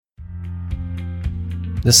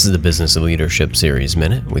This is the Business of Leadership Series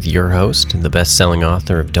Minute with your host, the best-selling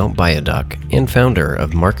author of Don't Buy a Duck and founder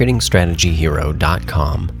of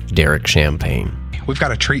MarketingStrategyHero.com, Derek Champagne. We've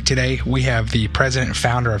got a treat today. We have the president and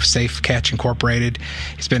founder of Safe Catch Incorporated.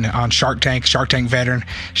 He's been on Shark Tank veteran,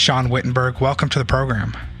 Sean Wittenberg. Welcome to the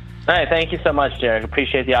program. Hi, thank you so much, Derek.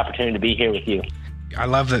 Appreciate the opportunity to be here with you. I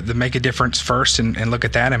love the make a difference first and look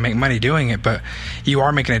at that and make money doing it, but you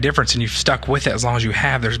are making a difference and you've stuck with it as long as you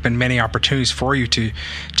have. There's been many opportunities for you to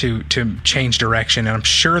change direction, and I'm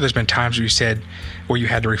sure there's been times where you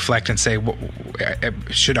had to reflect and say,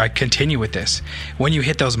 should I continue with this? When you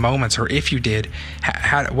hit those moments, or if you did,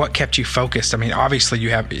 what kept you focused? I mean, obviously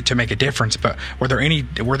you have to make a difference, but were there any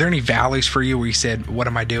valleys for you where you said, what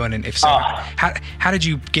am I doing? And if so, how did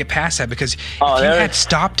you get past that? Because if you had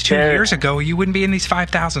stopped 2 years ago, you wouldn't be in these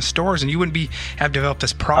 5,000 stores, and you wouldn't have developed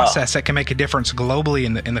this process that can make a difference globally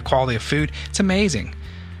in the quality of food. It's amazing.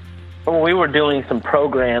 Well, we were doing some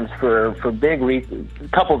programs for big reasons, a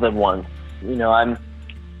couple of them ones. You know, I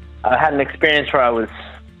had an experience where I was,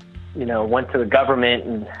 went to the government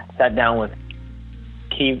and sat down with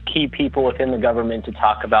key people within the government to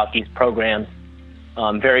talk about these programs,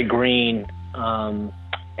 very green,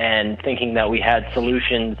 and thinking that we had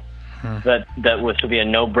solutions that would be a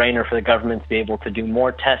no-brainer for the government to be able to do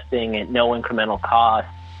more testing at no incremental cost,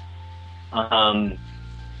 and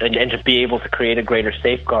just be able to create a greater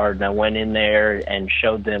safeguard. And I went in there and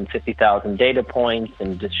showed them 50,000 data points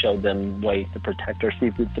and just showed them ways to protect our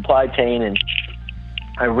seafood supply chain. And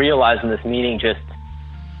I realized in this meeting just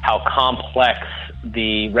how complex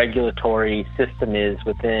the regulatory system is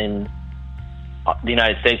within the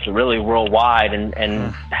United States, but really worldwide,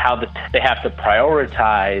 and how they have to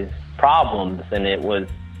prioritize problems. And it was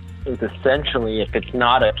essentially, if it's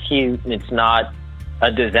not acute and it's not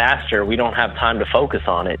a disaster, we don't have time to focus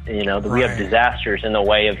on it. We have disasters in the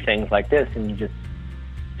way of things like this, and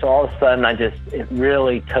so all of a sudden it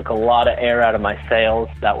really took a lot of air out of my sails.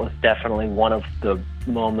 That was definitely one of the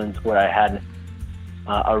moments where I had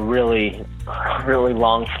a really, really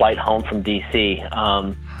long flight home from DC,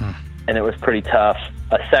 and it was pretty tough.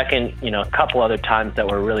 A couple other times that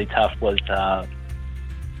were really tough was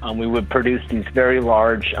we would produce these very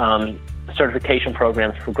large certification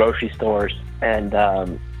programs for grocery stores, and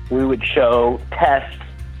we would show tests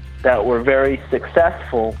that were very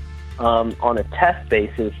successful on a test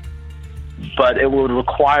basis, but it would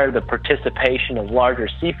require the participation of larger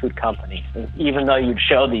seafood companies. And even though you'd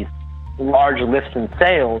show these large lifts in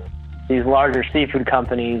sales, these larger seafood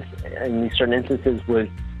companies in these certain instances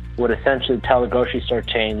would essentially tell the grocery store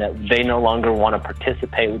chain that they no longer want to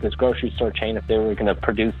participate with this grocery store chain if they were going to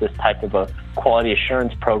produce this type of a quality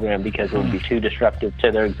assurance program, because it would be too disruptive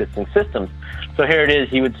to their existing systems. So here it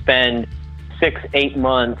is, you would spend 6-8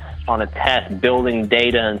 months on a test building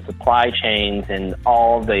data and supply chains and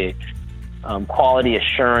all the quality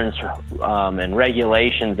assurance and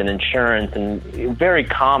regulations and insurance and very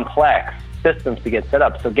complex systems to get set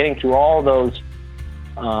up. So getting through all those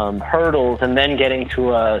hurdles, and then getting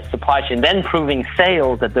to a supply chain, then proving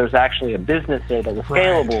sales that there's actually a business there that was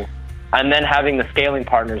scalable, and then having the scaling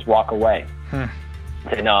partners walk away.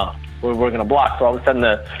 Say, no, we're going to block. So all of a sudden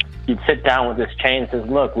you'd sit down with this chain and says,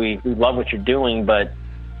 look, we love what you're doing, but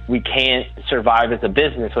we can't survive as a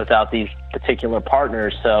business without these particular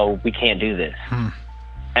partners, so we can't do this.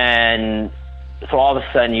 And so all of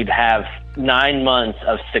a sudden you'd have 9 months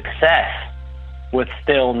of success with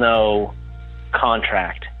still no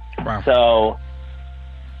contract. Wow. So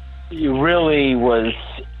you really was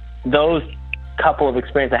those couple of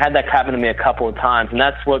experiences. I had that happen to me a couple of times, and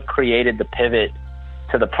that's what created the pivot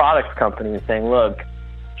to the products company and saying, look,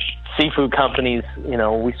 seafood companies,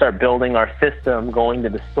 we start building our system, going to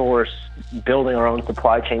the source, building our own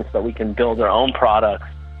supply chain so that we can build our own products.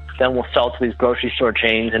 Then we'll sell to these grocery store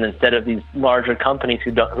chains, and instead of these larger companies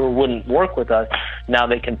who wouldn't work with us, now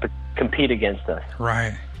they can compete against us.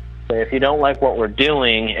 Right. If you don't like what we're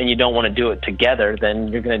doing and you don't want to do it together, then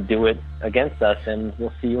you're going to do it against us, and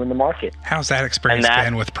we'll see you in the market. How's that experience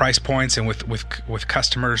been with price points and with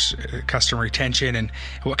customers, customer retention, and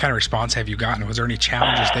what kind of response have you gotten? Was there any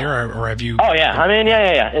challenges there, or have you? Oh yeah, I mean,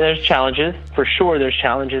 yeah. There's challenges for sure. There's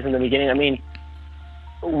challenges in the beginning. I mean,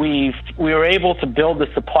 we were able to build the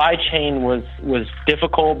supply chain was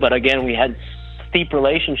difficult, but again, we had steep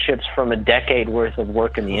relationships from a decade worth of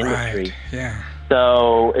work in the industry. Right. Yeah.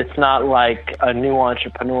 So it's not like a new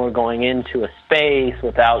entrepreneur going into a space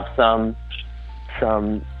without some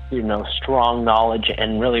strong knowledge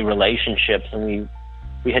and really relationships. And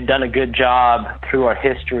we had done a good job through our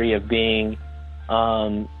history of being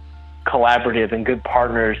collaborative and good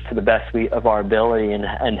partners to the best of our ability,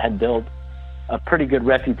 and had built a pretty good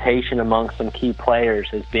reputation among some key players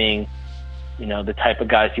as being, the type of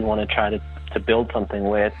guys you want to try to build something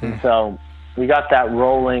with. And so we got that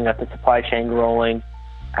rolling, got the supply chain rolling.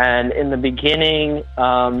 And in the beginning,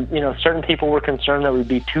 certain people were concerned that we'd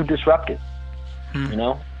be too disruptive.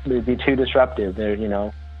 We'd be too disruptive. They're,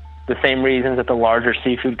 the same reasons that the larger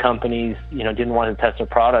seafood companies, didn't want to test their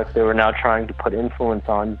products. They were now trying to put influence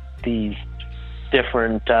on these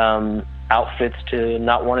different outfits to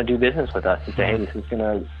not want to do business with us, to say, hey, this is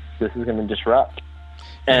gonna disrupt.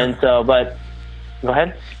 And so, but go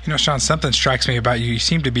ahead. Sean, something strikes me about you. You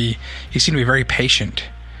seem to be very patient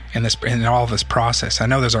in all of this process. I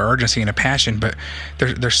know there's an urgency and a passion, but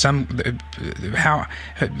there's some. How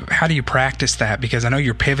do you practice that? Because I know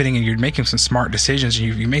you're pivoting and you're making some smart decisions.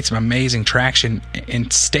 And you made some amazing traction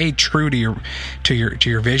and stayed true to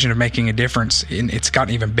your vision of making a difference. And it's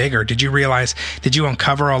gotten even bigger. Did you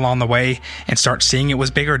uncover along the way and start seeing it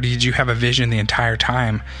was bigger? Or did you have a vision the entire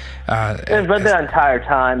time? It was the entire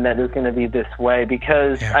time that it was going to be this way,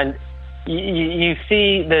 because you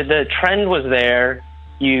see the trend was there.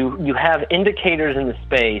 You have indicators in the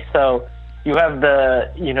space. So you have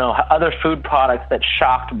the, other food products that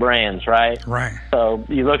shocked brands, right? Right. So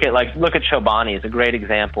you look at Chobani is a great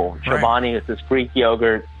example. Chobani is this Greek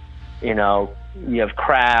yogurt. You have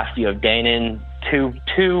Kraft, you have Dannon,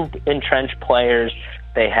 two entrenched players.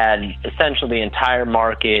 They had essentially the entire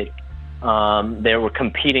market. They were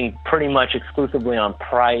competing pretty much exclusively on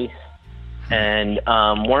price and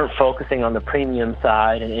weren't focusing on the premium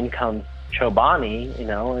side, and in comes Chobani,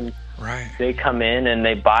 and they come in and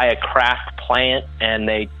they buy a Kraft plant and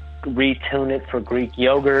they retune it for Greek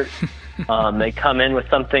yogurt. They come in with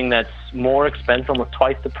something that's more expensive, almost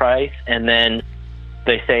twice the price, and then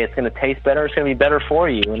they say it's going to taste better, it's going to be better for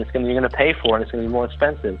you, and you're going to pay for it, and it's going to be more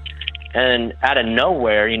expensive. And out of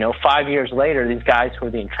nowhere, 5 years later, these guys who are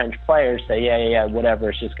the entrenched players say, yeah,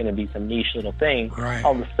 whatever, it's just going to be some niche little thing. Right.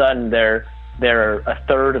 All of a sudden, they're a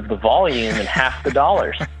third of the volume and half the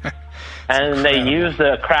dollars. And they use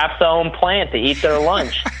the Kraft's own plant to eat their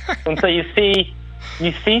lunch. And so you see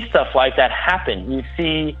stuff like that happen. You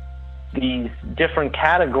see these different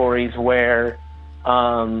categories where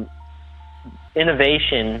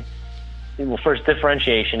innovation, first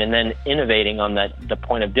differentiation and then innovating on the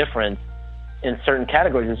point of difference in certain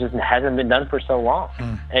categories, it just hasn't been done for so long.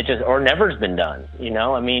 Or never's been done.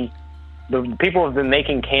 The people have been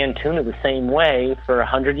making canned tuna the same way for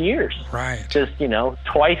 100 years. Right. Just,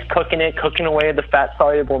 twice cooking away the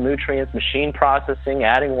fat-soluble nutrients, machine processing,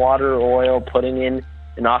 adding water or oil, putting in,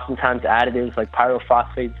 and oftentimes additives like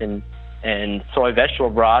pyrophosphates and soy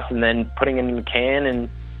vegetable broth, and then putting it in the can and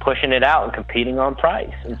pushing it out and competing on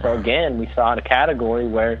price. And so, again, we saw in a category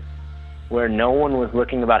where no one was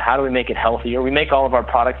looking about how do we make it healthier. We make all of our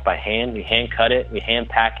products by hand. We hand cut it. We hand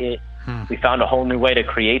pack it. We found a whole new way to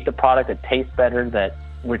create the product that tastes better, that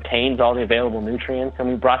retains all the available nutrients, and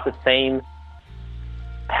we brought the same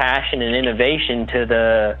passion and innovation to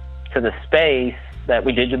the space that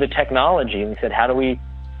we did to the technology. And we said,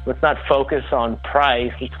 let's not focus on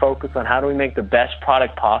price, let's focus on how do we make the best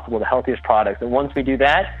product possible, the healthiest product. And once we do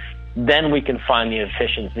that, then we can find the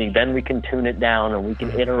efficiency, then we can tune it down, and we can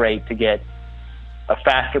iterate to get a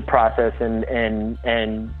faster process and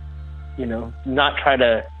not try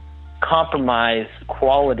to compromise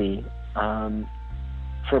quality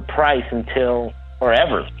for price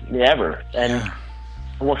ever. And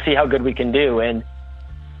we'll see how good we can do. And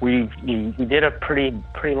we did a pretty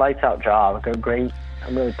lights out job. Great.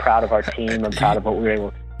 I'm really proud of our team. I'm proud of what we were able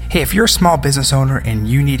to. Hey, if you're a small business owner and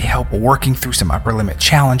you need help working through some upper limit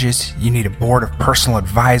challenges, you need a board of personal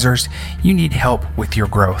advisors, you need help with your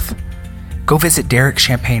growth, go visit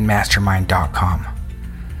DerekChampagneMastermind.com.